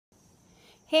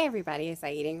Hey everybody, it's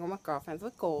Aida Ingram with Girlfriends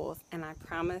with Goals, and I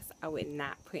promise I would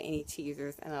not put any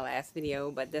teasers in the last video,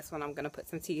 but this one I'm going to put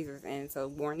some teasers in, so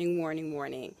warning, warning,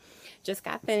 warning. Just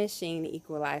got finishing The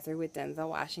Equalizer with Denzel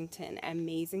Washington.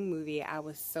 Amazing movie. I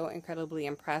was so incredibly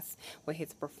impressed with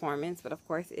his performance, but of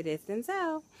course it is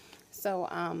Denzel. So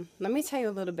let me tell you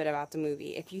a little bit about the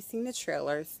movie. If you've seen the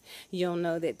trailers, you'll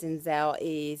know that Denzel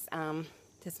is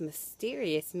this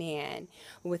mysterious man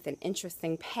with an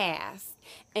interesting past,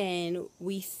 and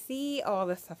we see all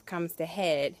the stuff comes to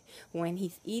head when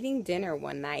he's eating dinner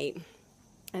one night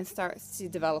and starts to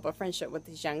develop a friendship with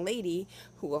this young lady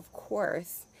who of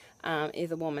course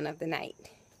is a woman of the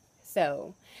night.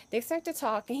 So they start to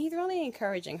talk, and he's really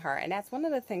encouraging her, and that's one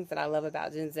of the things that I love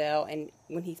about Denzel and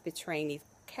when he's portraying these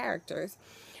characters,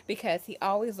 because he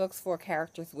always looks for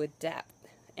characters with depth,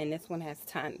 and this one has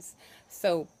tons.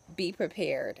 So be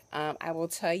prepared. I will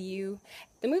tell you,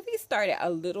 the movie started a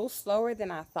little slower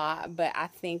than I thought, but I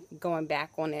think going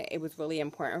back on it, it was really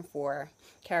important for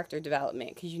character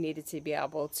development, because you needed to be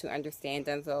able to understand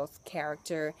Denzel's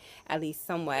character at least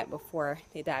somewhat before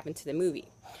they dive into the movie.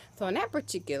 So in that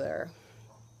particular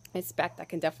aspect, I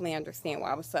can definitely understand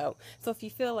why I was so. So if you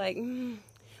feel like,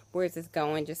 where's this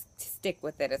going, just stick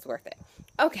with it. It's worth it.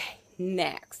 Okay,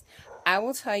 next. I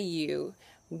will tell you,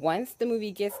 once the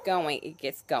movie gets going, it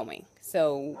gets going.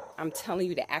 So I'm telling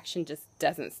you, the action just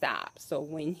doesn't stop. So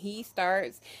when he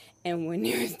starts, and when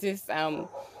there's this,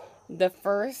 the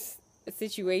first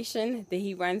situation that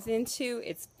he runs into,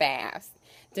 it's fast.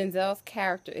 Denzel's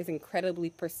character is incredibly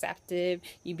perceptive.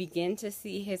 You begin to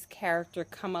see his character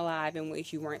come alive in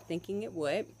ways you weren't thinking it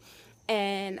would.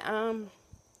 And,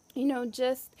 you know,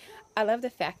 just, I love the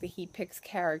fact that he picks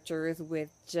characters with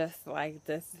just like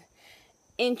this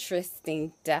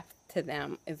interesting depth to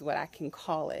them, is what I can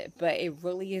call it. But it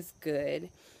really is good.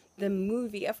 The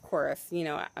movie, of course, you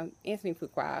know, Anthony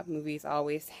Fuqua movies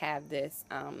always have this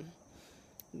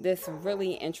this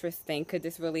really interesting, could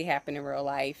this really happen in real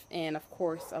life? And of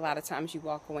course, a lot of times you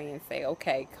walk away and say,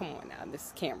 okay, come on now,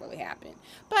 this can't really happen.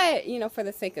 But, you know, for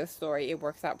the sake of the story, it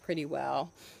works out pretty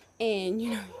well. And,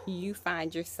 you know, you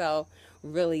find yourself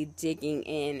really digging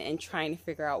in and trying to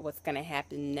figure out what's going to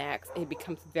happen next. It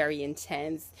becomes very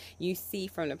intense. You see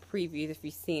from the previews, if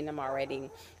you've seen them already,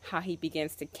 how he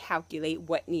begins to calculate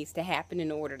what needs to happen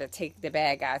in order to take the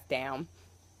bad guys down.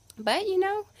 But, you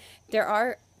know, there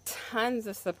are tons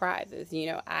of surprises.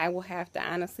 You know, I will have to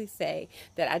honestly say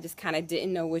that I just kind of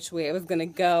didn't know which way it was going to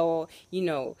go. You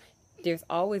know, there's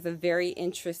always a very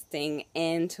interesting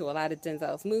end to a lot of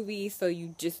Denzel's movies, so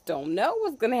you just don't know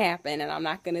what's going to happen, and I'm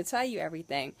not going to tell you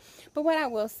everything. But what I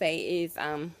will say is,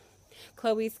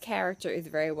 Chloe's character is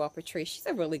very well portrayed. She's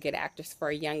a really good actress for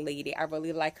a young lady. I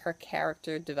really like her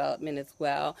character development as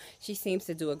well. She seems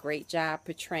to do a great job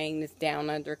portraying this down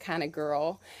under kind of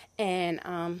girl. And,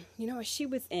 you know, she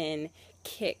was in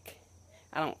Kick.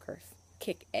 I don't curse.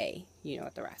 Kick A. You know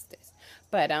what the rest is.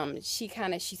 But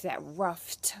she's that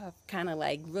rough, tough, kind of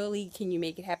like, really, can you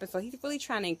make it happen? So he's really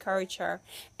trying to encourage her,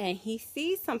 and he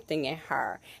sees something in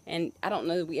her. And I don't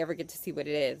know if we ever get to see what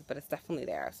it is, but it's definitely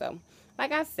there. So,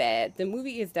 like I said, the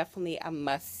movie is definitely a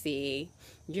must-see.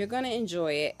 You're going to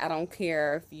enjoy it. I don't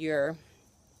care if you're,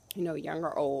 you know, young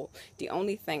or old. The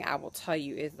only thing I will tell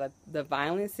you is the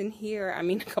violence in here. I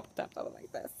mean, a couple times I was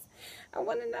like this. I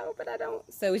want to know, but I don't.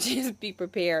 So just be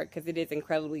prepared, because it is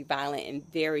incredibly violent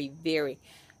and very, very,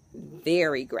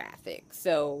 very graphic.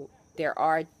 So there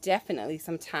are definitely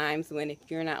some times when, if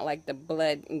you're not like the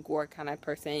blood and gore kind of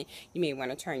person, you may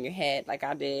want to turn your head like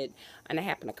I did, and it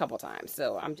happened a couple times.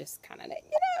 So I'm just kind of like,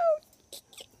 you know.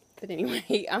 But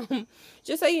anyway,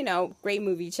 just so you know, great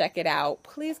movie. Check it out.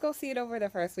 Please go see it over the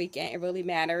first weekend. It really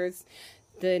matters.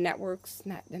 The networks,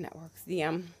 not the networks,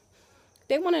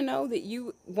 they want to know that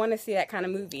you want to see that kind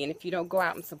of movie, and if you don't go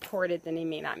out and support it, then they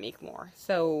may not make more.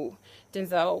 So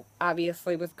Denzel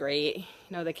obviously was great. You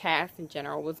know, the cast in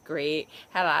general was great.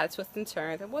 Had a lot of twists and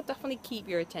turns, and will definitely keep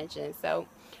your attention. So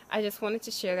I just wanted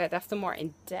to share that. That's the more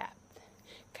in-depth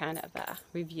kind of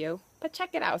review. But check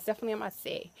it out. It's definitely a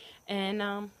must-see.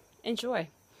 And enjoy.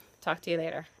 Talk to you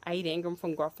later. Aida Ingram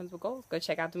from Girlfriends with Goals. Go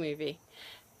check out the movie,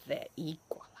 The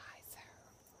Equalizer.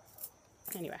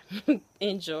 Anyway,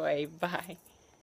 enjoy. Bye.